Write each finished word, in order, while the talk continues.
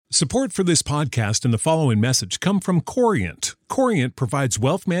Support for this podcast and the following message come from Corient. Corient provides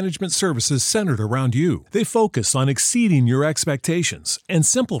wealth management services centered around you. They focus on exceeding your expectations and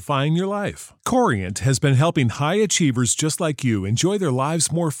simplifying your life. Corient has been helping high achievers just like you enjoy their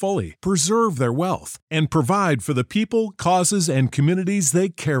lives more fully, preserve their wealth, and provide for the people, causes, and communities they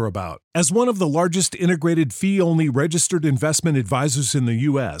care about. As one of the largest integrated fee-only registered investment advisors in the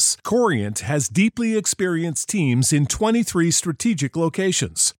U.S., Corient has deeply experienced teams in 23 strategic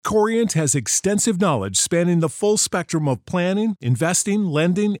locations. Corient has extensive knowledge spanning the full spectrum of planning, investing,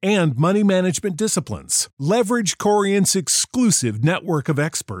 lending, and money management disciplines. Leverage Corient's exclusive network of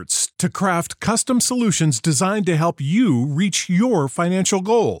experts to craft custom solutions designed to help you reach your financial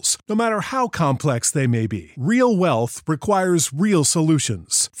goals, no matter how complex they may be. Real wealth requires real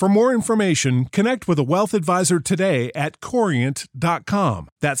solutions. For more information, connect with a wealth advisor today at Corient.com.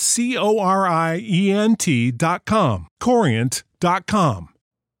 That's Corient.com. Corient.com.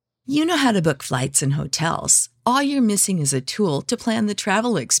 You know how to book flights and hotels. All you're missing is a tool to plan the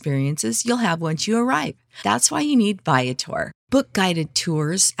travel experiences you'll have once you arrive. That's why you need Viator. Book guided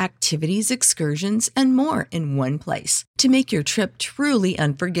tours, activities, excursions, and more in one place to make your trip truly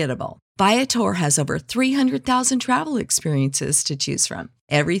unforgettable. Viator has over 300,000 travel experiences to choose from.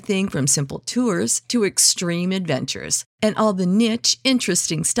 Everything from simple tours to extreme adventures and all the niche,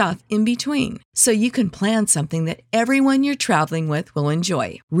 interesting stuff in between. So you can plan something that everyone you're traveling with will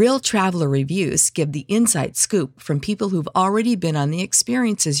enjoy. Real traveler reviews give the inside scoop from people who've already been on the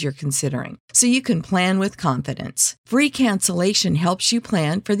experiences you're considering. So you can plan with confidence. Free cancellation helps you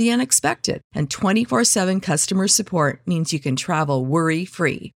plan for the unexpected. And 24/7 customer support means you can travel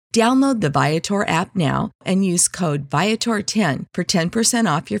worry-free. Download the Viator app now and use code Viator10 for 10%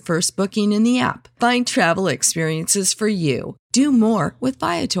 off your first booking in the app. Find travel experiences for you. Do more with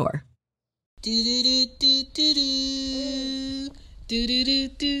Viator.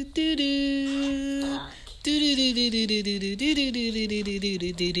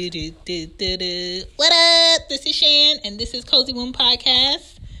 What up? This is Shan, and this is Cozy Womb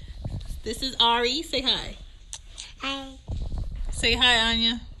Podcast. This is Ari. Say hi. Hi. Say hi,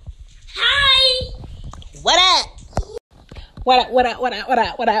 Anya. Hi. What up? What up?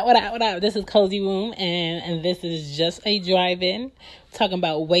 This is Cozy Womb, and this is just a drive-in talking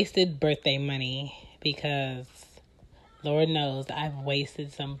about wasted birthday money, because Lord knows I've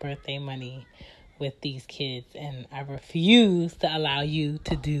wasted some birthday money with these kids, and I refuse to allow you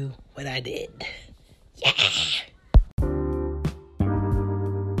to do what I did. Yeah.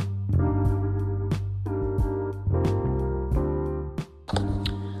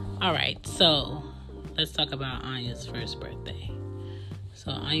 All right, so let's talk about Anya's first birthday. So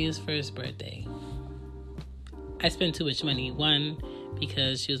Anya's first birthday, I spent too much money. One,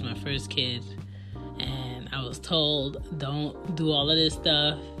 because she was my first kid, and I was told, don't do all of this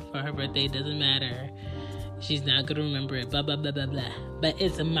stuff for her birthday. It doesn't matter. She's not going to remember it, blah, blah, blah, blah, blah. But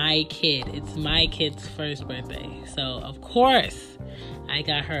it's my kid. It's my kid's first birthday. So, of course, I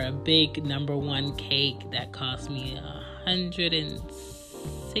got her a big #1 cake that cost me $160,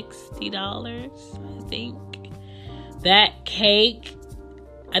 I think. That cake,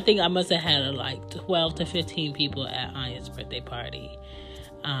 I think I must have had like 12 to 15 people at Anya's birthday party.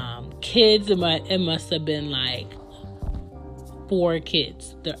 Kids, it must have been like 4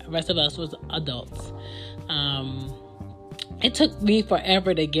 kids. The rest of us was adults. It took me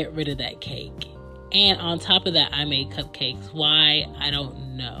forever to get rid of that cake. And on top of that, I made cupcakes. Why? I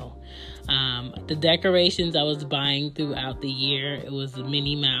don't know. The decorations I was buying throughout the year, it was the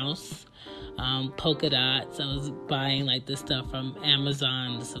Minnie Mouse, polka dots. I was buying like this stuff from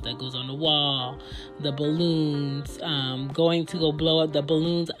Amazon, the stuff that goes on the wall, the balloons, going to go blow up the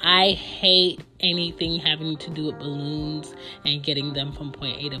balloons. I hate anything having to do with balloons and getting them from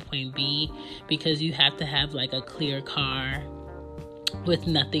point A to point B, because you have to have like a clear car with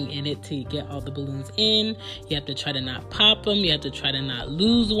nothing in it to get all the balloons in. You have to try to not pop them. You have to try to not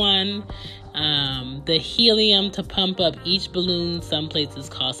lose one. The helium to pump up each balloon, some places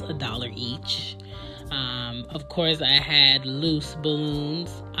cost $1 each. Of course, I had loose balloons.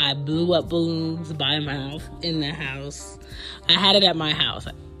 I blew up balloons by mouth in the house. I had it at my house.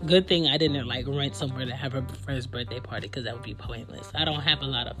 Good thing I didn't like rent somewhere to have her first birthday party, because that would be pointless. I don't have a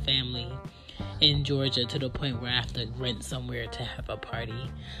lot of family in Georgia to the point where I have to rent somewhere to have a party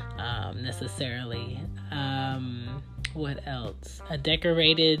necessarily. What else? I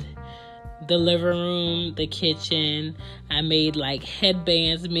decorated the living room, the kitchen. I made like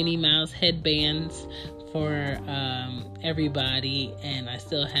headbands, Minnie Mouse headbands for everybody, and I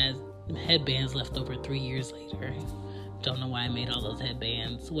still had headbands left over 3 years later. Don't know why I made all those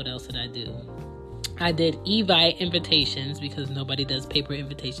headbands. What else did I do? I did Evite invitations because nobody does paper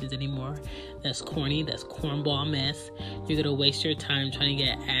invitations anymore. That's corny. That's cornball mess. You're going to waste your time trying to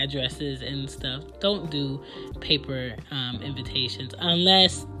get addresses and stuff. Don't do paper invitations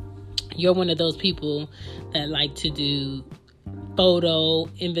unless you're one of those people that like to do photo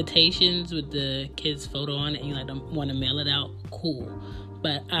invitations with the kid's photo on it and you like want to mail it out. Cool.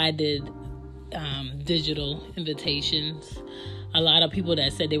 But I did digital invitations. A lot of people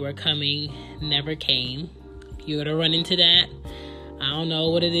that said they were coming never came. You're going to run into that. I don't know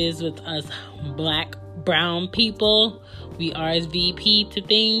what it is with us black, brown people. We RSVP to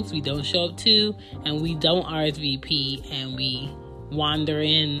things we don't show up to, and we don't RSVP, and we wander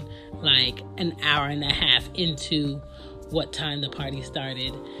in like an hour and a half into what time the party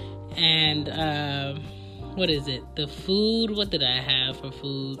started. And what is it? The food. What did I have for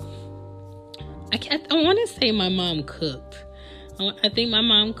food? I want to say my mom cooked. I think my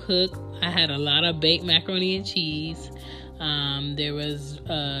mom cooked. I had a lot of baked macaroni and cheese. There was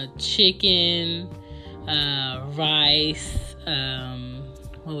chicken, rice.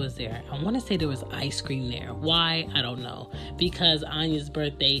 What was there? I want to say there was ice cream there. Why? I don't know. Because Anya's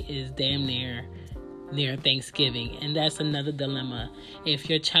birthday is damn near Thanksgiving. And that's another dilemma. If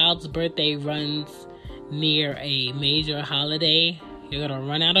your child's birthday runs near a major holiday, you're going to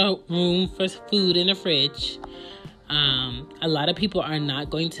run out of room for food in the fridge. A lot of people are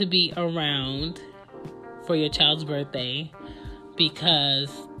not going to be around for your child's birthday because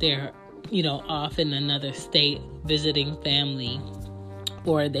they're, off in another state visiting family,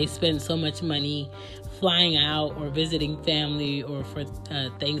 or they spend so much money flying out or visiting family or for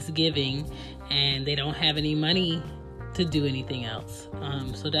Thanksgiving, and they don't have any money to do anything else.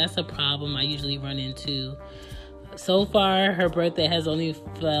 So that's a problem I usually run into. So far, her birthday has only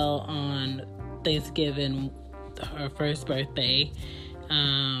fell on Thanksgiving, her first birthday.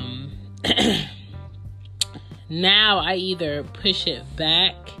 Now I either push it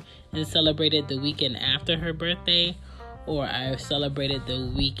back and celebrate it the weekend after her birthday, or I celebrated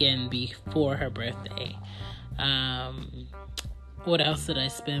the weekend before her birthday. What else did I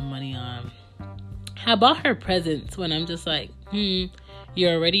spend money on? I bought her presents when I'm just like,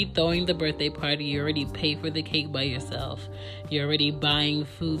 you're already throwing the birthday party. You already paid for the cake by yourself. You're already buying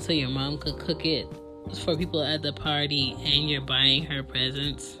food so your mom could cook it for people at the party, and you're buying her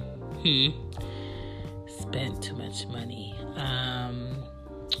presents. Spent too much money.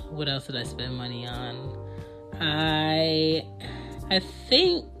 What else did I spend money on? I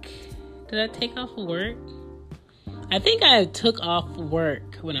think, did I take off work? I think I took off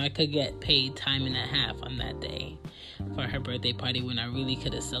work when I could get paid time and a half on that day for her birthday party, when I really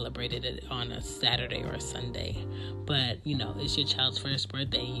could have celebrated it on a Saturday or a Sunday. But, it's your child's first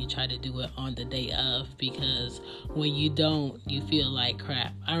birthday, and you try to do it on the day of, because when you don't, you feel like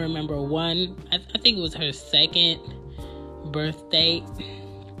crap. I remember I think it was her second birthday,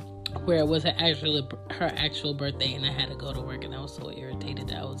 where it was her actual birthday, and I had to go to work, and I was so irritated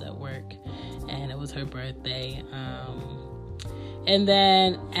that I was at work, and it was her birthday. And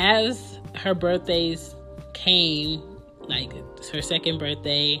then as her birthdays came, like her second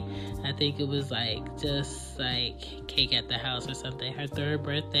birthday, I think it was just cake at the house or something. Her third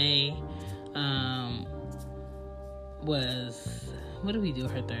birthday was, what did we do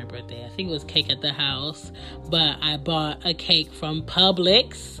her third birthday? I think it was cake at the house, but I bought a cake from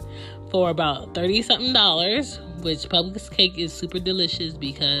Publix for about $30-something, which Publix cake is super delicious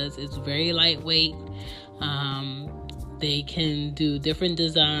because it's very lightweight. They can do different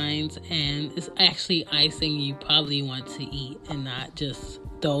designs, and it's actually icing you probably want to eat and not just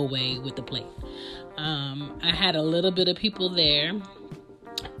throw away with the plate. I had a little bit of people there,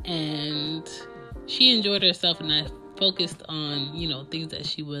 and she enjoyed herself, and I focused on, things that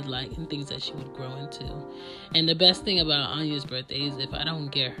she would like and things that she would grow into. And the best thing about Anya's birthday is if I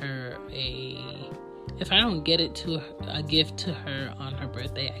don't get a gift to her on her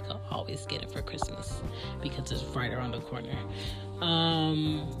birthday, I can always get it for Christmas because it's right around the corner.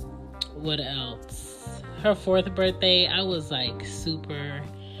 What else? Her fourth birthday, I was super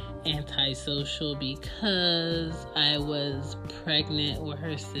antisocial because I was pregnant with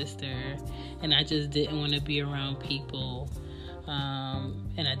her sister, and I just didn't want to be around people,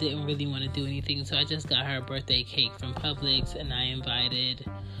 and I didn't really want to do anything, so I just got her a birthday cake from Publix, and I invited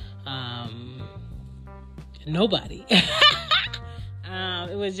nobody.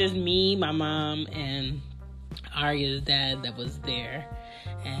 It was just me, my mom, and Arya's dad that was there,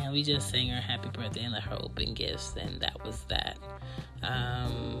 and we just sang her happy birthday and let her open gifts, and that was that. I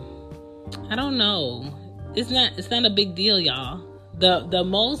don't know. It's not a big deal, y'all. The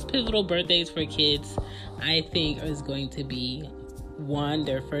most pivotal birthdays for kids, I think, is going to be 1,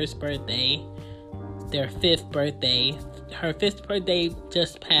 their first birthday, their 5th birthday. Her 5th birthday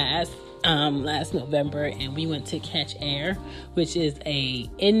just passed last November, and we went to Catch Air, which is a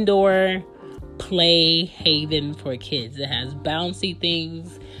indoor play haven for kids. It has bouncy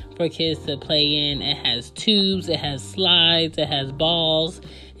things for kids to play in. It has tubes, it has slides, it has balls,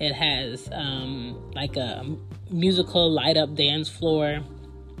 it has like a musical light up dance floor.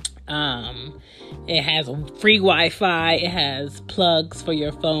 It has free Wi-Fi, it has plugs for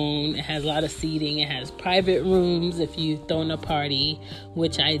your phone, it has a lot of seating, it has private rooms if you've thrown a party,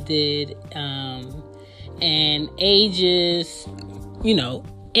 which I did, and ages,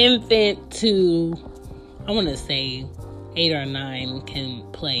 infant to, I want to say 8 or 9 can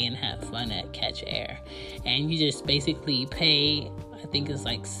play and have fun at Catch Air. And you just basically pay, I think it's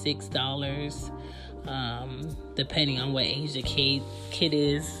like $6, depending on what age the kid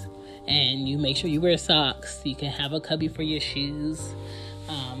is. And you make sure you wear socks. You can have a cubby for your shoes.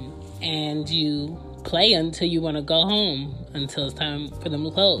 And you play until you want to go home, until it's time for them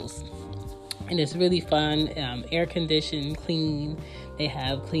to close. And it's really fun. Air conditioned, clean. They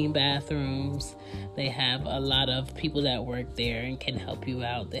have clean bathrooms. They have a lot of people that work there and can help you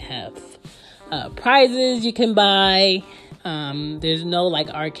out. They have prizes you can buy. There's no like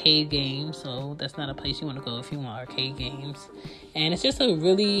arcade games, so that's not a place you want to go if you want arcade games. And it's just a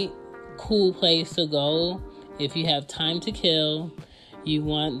really cool place to go if you have time to kill. You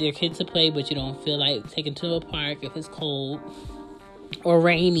want your kids to play, but you don't feel like taking to a park if it's cold or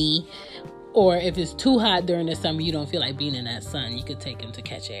rainy. Or if it's too hot during the summer, you don't feel like being in that sun, you could take them to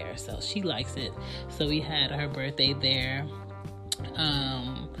Catch Air. So she likes it. So we had her birthday there.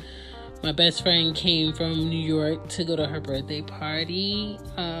 My best friend came from New York to go to her birthday party.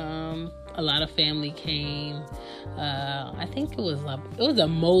 A lot of family came. I think it was the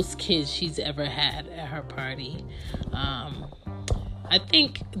most kids she's ever had at her party. I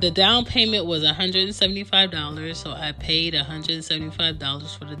think the down payment was $175, so I paid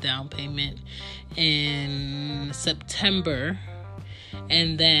 $175 for the down payment in September,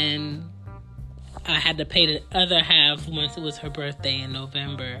 and then I had to pay the other half once it was her birthday in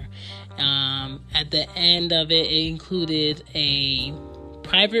November. At the end of it, it included a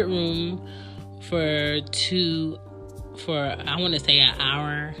private room for I want to say an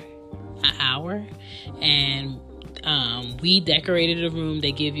hour, and we decorated the room.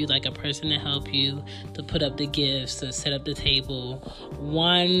 They give you like a person to help you to put up the gifts, to set up the table.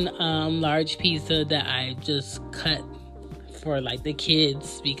 One large pizza that I just cut for like the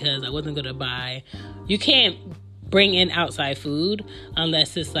kids because I wasn't going to buy. You can't bring in outside food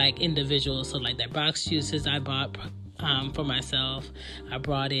unless it's like individual. So like that box juices I bought for myself. I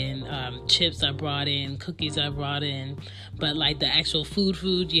brought in chips, I brought in cookies, I brought in, but like the actual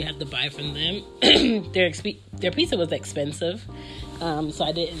food you have to buy from them. Their pizza was expensive, so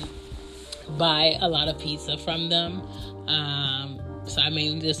I didn't buy a lot of pizza from them. So I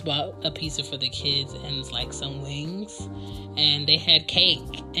mainly just bought a pizza for the kids and like some wings, and they had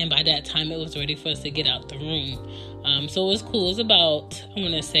cake, and by that time it was ready for us to get out the room. So it was cool. It was about, I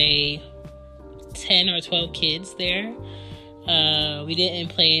want to say 10 or 12 kids there. We didn't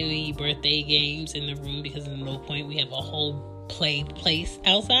play any birthday games in the room because there's no point. We have a whole play place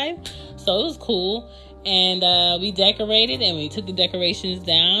outside, so it was cool. And we decorated, and we took the decorations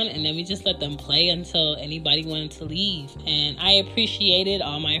down, and then we just let them play until anybody wanted to leave. And I appreciated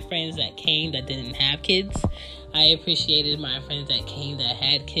all my friends that came that didn't have kids. I appreciated my friends that came that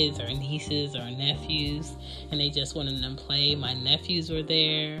had kids or nieces or nephews, and they just wanted them to play. My nephews were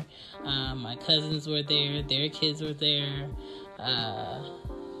there. My cousins were there. Their kids were there.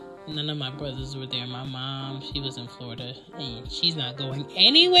 None of my brothers were there. My mom, she was in Florida, and she's not going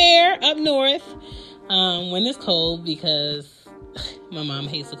anywhere up north when it's cold because my mom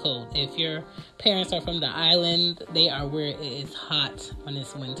hates the cold. If your parents are from the island, they are where it is hot when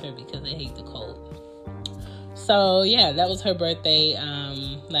it's winter because they hate the cold. So yeah, that was her birthday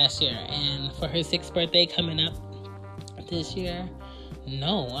last year. And for her 6th birthday coming up this year,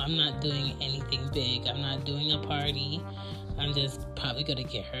 no, I'm not doing anything big. I'm not doing a party. I'm just probably going to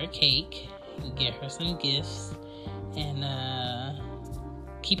get her a cake, get her some gifts, and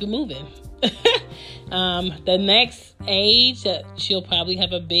keep it moving. The next age that she'll probably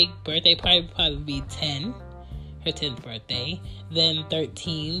have a big birthday party will probably be 10, her 10th birthday, then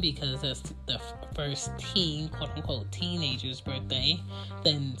 13 because that's the first teen, quote-unquote, teenager's birthday,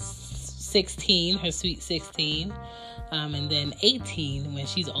 then 16, her sweet 16, and then 18 when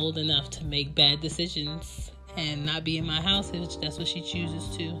she's old enough to make bad decisions and not be in my house if that's what she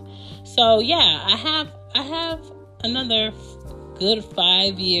chooses to. So yeah, I have another good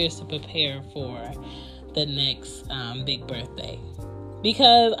 5 years to prepare for the next big birthday,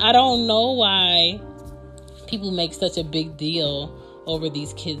 because I don't know why people make such a big deal over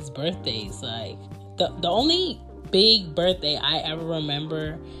these kids' birthdays. Like, the only big birthday I ever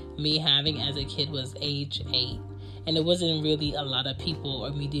remember me having as a kid was age 8. And it wasn't really a lot of people,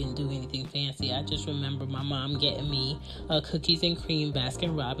 or me didn't do anything fancy. I just remember my mom getting me a cookies and cream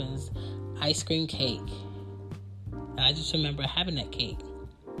Baskin Robbins ice cream cake. And I just remember having that cake.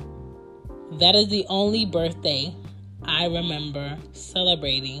 That is the only birthday I remember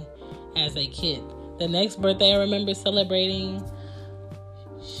celebrating as a kid. The next birthday I remember celebrating,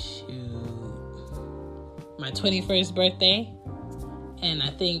 my 21st birthday. And I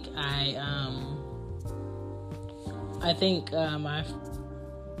think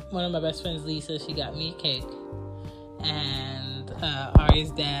one of my best friends, Lisa, she got me a cake, and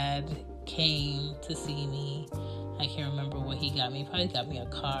Ari's dad came to see me. I can't remember what he got me. Probably got me a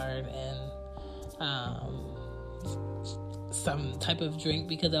card and some type of drink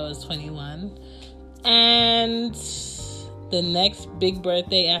because I was 21. And the next big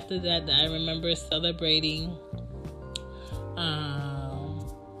birthday after that I remember celebrating,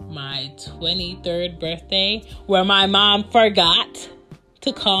 my 23rd birthday, where my mom forgot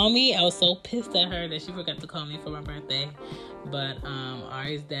to call me. I was so pissed at her that she forgot to call me for my birthday. But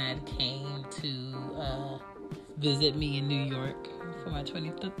Ari's dad came to visit me in New York for my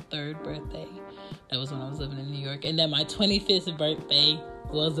 23rd birthday. That was when I was living in New York. And then my 25th birthday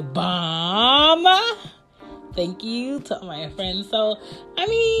was a bomb. Thank you to my friends. So, I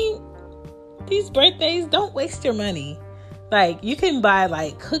mean, these birthdays, don't waste your money. Like, you can buy,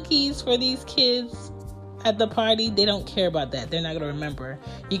 like, cookies for these kids at the party. They don't care about that. They're not going to remember.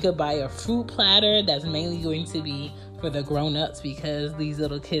 You could buy a fruit platter that's mainly going to be for the grown-ups, because these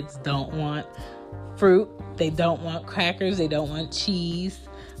little kids don't want fruit. They don't want crackers. They don't want cheese.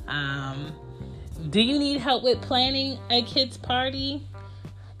 Do you need help with planning a kid's party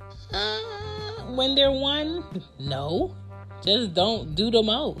when they're 1? No. Just don't do the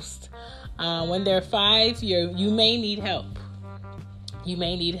most. When they're 5, you may need help. You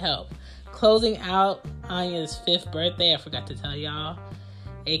may need help. Closing out Anya's 5th birthday, I forgot to tell y'all,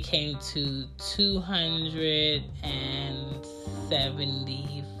 it came to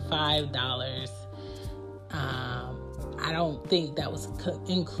 $275. I don't think that was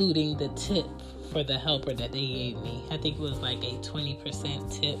including the tip for the helper that they gave me. I think it was like a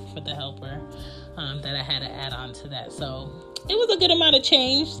 20% tip for the helper that I had to add on to that. So it was a good amount of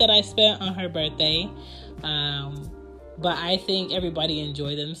change that I spent on her birthday. But I think everybody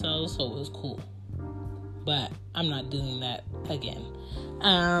enjoyed themselves, so it was cool. But I'm not doing that again.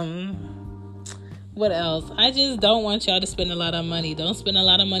 What else? I just don't want y'all to spend a lot of money. Don't spend a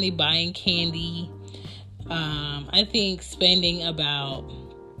lot of money buying candy. I think spending about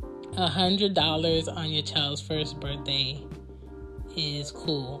 $100 on your child's first birthday is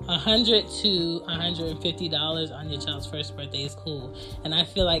cool. $100 to $150 on your child's first birthday is cool. And I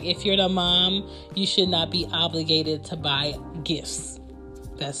feel like if you're the mom, you should not be obligated to buy gifts.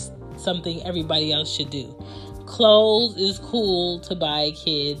 That's something everybody else should do. Clothes is cool to buy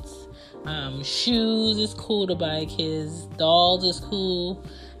kids. Shoes is cool to buy kids. Dolls is cool.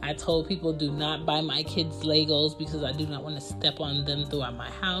 I told people, do not buy my kids Legos because I do not want to step on them throughout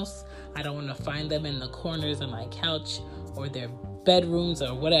my house. I don't want to find them in the corners of my couch or their bedrooms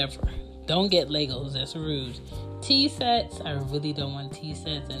or whatever. Don't get Legos. That's rude. Tea sets. I really don't want tea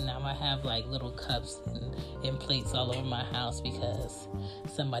sets. And now I have like little cups and plates all over my house because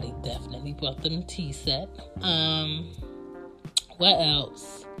somebody definitely bought them tea set. What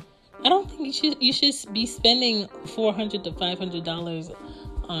else? I don't think you should be spending $400 to $500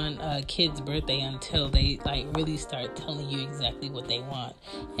 on a kid's birthday until they like really start telling you exactly what they want.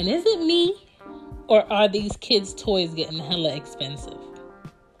 And is it me, or are these kids' toys getting hella expensive?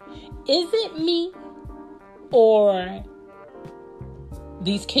 Is it me, or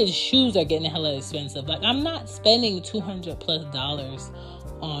these kids' shoes are getting hella expensive? Like, I'm not spending $200+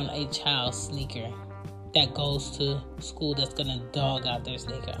 on a child's sneaker that goes to school that's gonna dog out their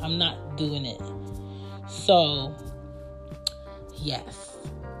sneaker. I'm not doing it. So, yes,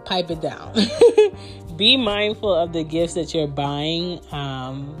 pipe it down. Be mindful of the gifts that you're buying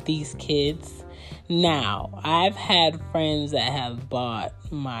these kids. Now, I've had friends that have bought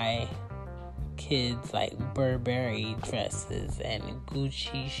my kids like Burberry dresses and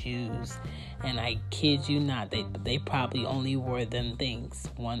Gucci shoes, and I kid you not, they probably only wore them things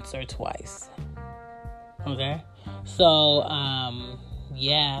once or twice. Okay, so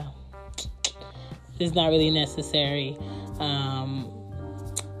yeah, it's not really necessary.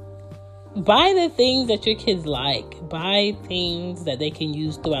 Buy the things that your kids like. Buy things that they can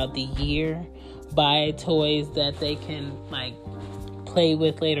use throughout the year. Buy toys that they can like play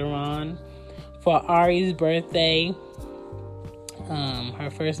with later on. for Ari's birthday, her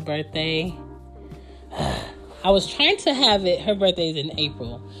first birthday, I was trying to have it, her birthday's in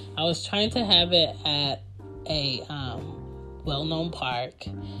April. I was trying to have it at a well-known park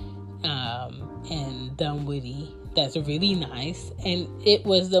in Dunwoody that's really nice. And it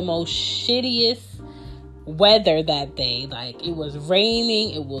was the most shittiest weather that day. Like, it was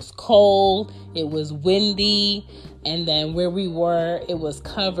raining, it was cold, it was windy, and then where we were, it was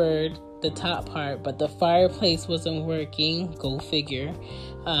covered, the top part, but the fireplace wasn't working. Go figure.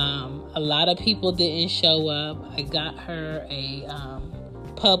 A lot of people didn't show up. I got her a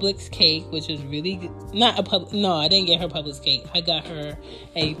Publix cake, which is really good. I didn't get her Publix cake. I got her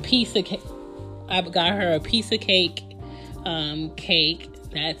a piece of cake. I got her a piece of cake. Cake.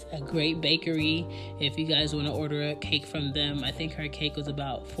 That's a great bakery. If you guys want to order a cake from them, I think her cake was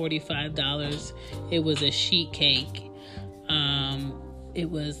about $45. It was a sheet cake. It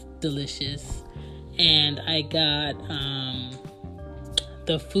was delicious. And I got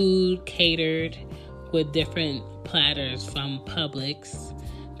the food catered with different platters from Publix.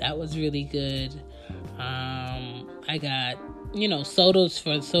 That was really good. I got, sodas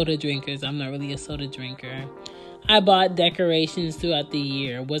for soda drinkers. I'm not really a soda drinker. I bought decorations throughout the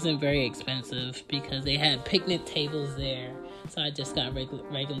year. It wasn't very expensive because they had picnic tables there. So I just got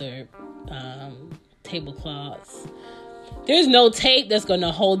regular tablecloths. There's no tape that's going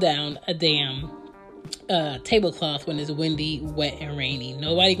to hold down a damn tablecloth when it's windy, wet, and rainy.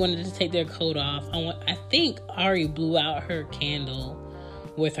 Nobody wanted to take their coat off. I think Ari blew out her candle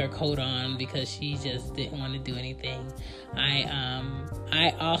with her coat on because she just didn't want to do anything.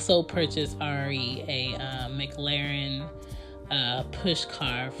 I also purchased Ari a McLaren push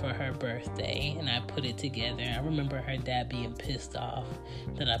car for her birthday, and I put it together. I remember her dad being pissed off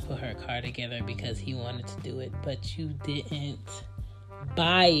that I put her car together because he wanted to do it, but you didn't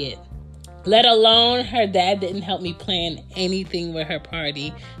buy it. Let alone her dad didn't help me plan anything with her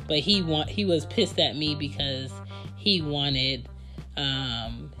party, but he was pissed at me because he wanted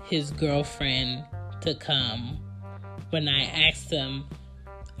his girlfriend to come. When I asked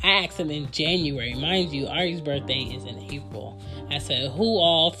him in January. Mind you, Ari's birthday is in April. I said, who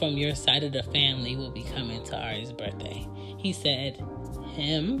all from your side of the family will be coming to Ari's birthday? He said,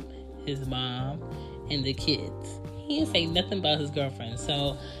 him, his mom, and the kids. He didn't say nothing about his girlfriend.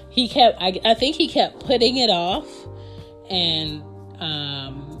 So I think he kept putting it off and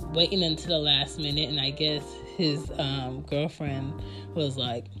waiting until the last minute. And I guess his girlfriend was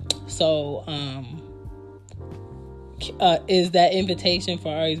like, so is that invitation for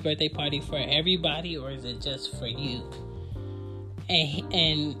Ari's birthday party for everybody, or is it just for you?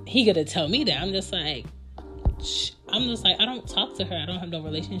 And he gonna tell me that. I'm just like, I don't talk to her. I don't have no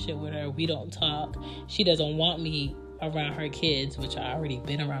relationship with her. We don't talk. She doesn't want me around her kids, which I already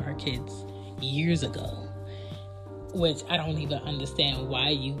been around her kids years ago, which I don't even understand why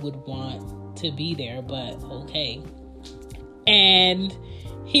you would want to be there, but okay. And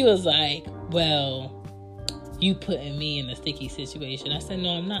he was like, well, you putting me in a sticky situation. I said, no,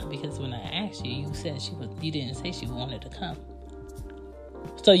 I'm not, because when I asked you, you said you didn't say she wanted to come.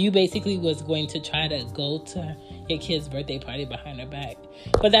 So you basically was going to try to go to your kid's birthday party behind her back.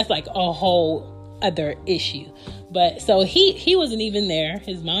 But that's like a whole other issue. But so he wasn't even there.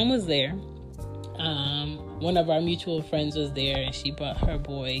 His mom was there. One of our mutual friends was there, and she brought her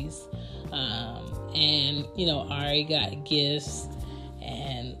boys. And, Ari got gifts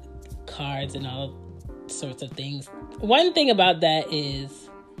and cards and all sorts of things. One thing about that is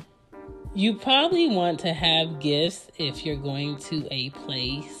you probably want to have gifts if you're going to a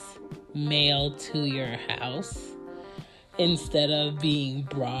place mailed to your house instead of being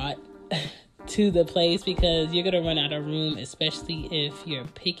brought to the place, because you're going to run out of room, especially if you're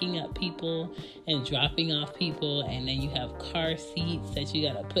picking up people and dropping off people, and then you have car seats that you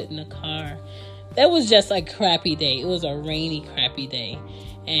got to put in the car. That was just a crappy day. It was a rainy, crappy day.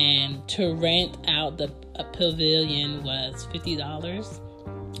 And to rent out a pavilion was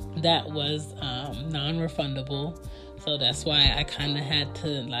 $50. That was non-refundable. So that's why I kind of had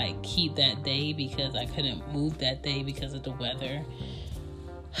to keep that day, because I couldn't move that day because of the weather.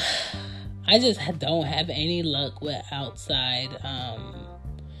 I just don't have any luck with outside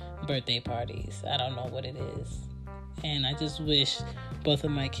birthday parties. I don't know what it is. And I just wish both of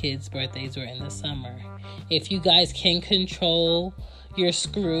my kids' birthdays were in the summer. If you guys can control your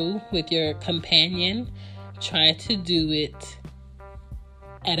screw with your companion, try to do it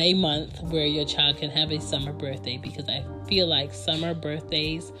at a month where your child can have a summer birthday, because I feel like summer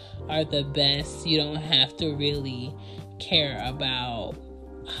birthdays are the best. You don't have to really care about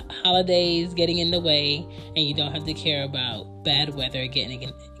holidays getting in the way, and you don't have to care about bad weather getting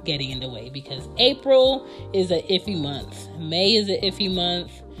in the way, because April is an iffy month. May is an iffy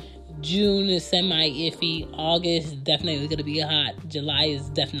month. June is semi-iffy. August is definitely going to be hot. July is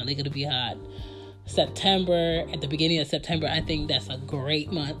definitely going to be hot. September, at the beginning of September, I think that's a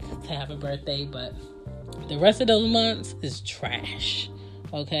great month to have a birthday, but the rest of those months is trash.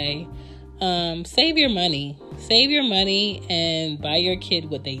 Okay? Save your money and buy your kid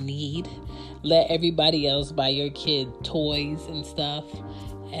what they need. Let everybody else buy your kid toys and stuff,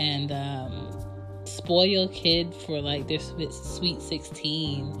 and spoil your kid for like their sweet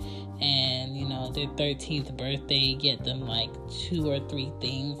 16 and their 13th birthday. Get them like 2 or 3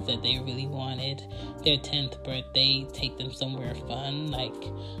 things that they really wanted. Their 10th birthday, take them somewhere fun, like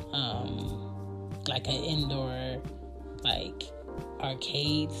an indoor like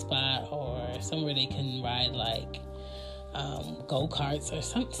arcade spot, or somewhere they can ride like go-karts or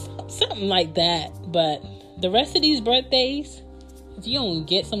something like that. But the rest of these birthdays, if you don't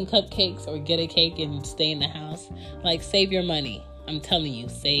get some cupcakes or get a cake and stay in the house, like, save your money. I'm telling you,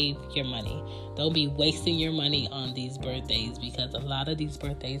 save your money. Don't be wasting your money on these birthdays, because a lot of these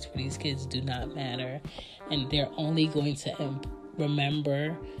birthdays for these kids do not matter, and they're only going to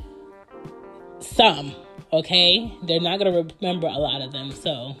remember some, okay? They're not going to remember a lot of them,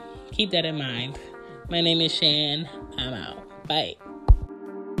 so keep that in mind. My name is Shan. I'm out. Bye.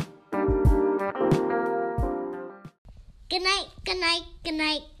 Good night, good night, good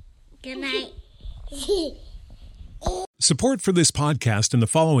night, good night. Support for this podcast and the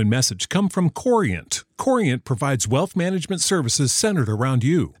following message come from Corient. Corient provides wealth management services centered around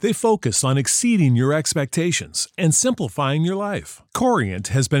you. They focus on exceeding your expectations and simplifying your life. Corient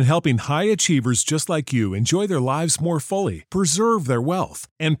has been helping high achievers just like you enjoy their lives more fully, preserve their wealth,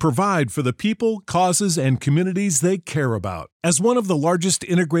 and provide for the people, causes, and communities they care about. As one of the largest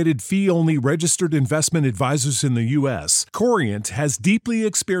integrated fee-only registered investment advisors in the U.S., Corient has deeply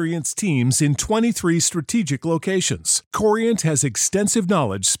experienced teams in 23 strategic locations. Corient has extensive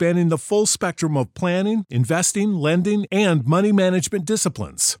knowledge spanning the full spectrum of planning, investing, lending, and money management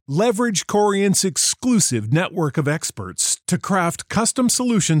disciplines. Leverage Corient's exclusive network of experts to craft custom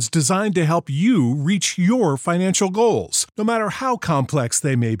solutions designed to help you reach your financial goals, no matter how complex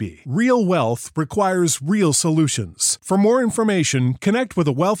they may be. Real wealth requires real solutions. For more information, connect with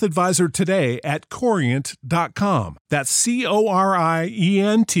a wealth advisor today at Corient.com. That's Corient.com.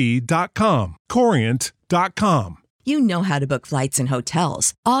 Corient.com. You know how to book flights and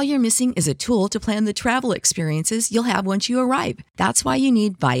hotels. All you're missing is a tool to plan the travel experiences you'll have once you arrive. That's why you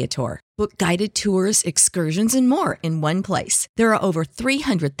need Viator. Book guided tours, excursions, and more in one place. There are over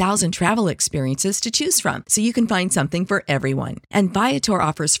 300,000 travel experiences to choose from, so you can find something for everyone. And Viator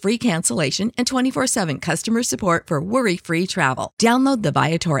offers free cancellation and 24/7 customer support for worry-free travel. Download the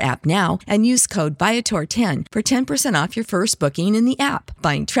Viator app now and use code Viator10 for 10% off your first booking in the app.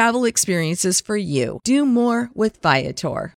 Find travel experiences for you. Do more with Viator.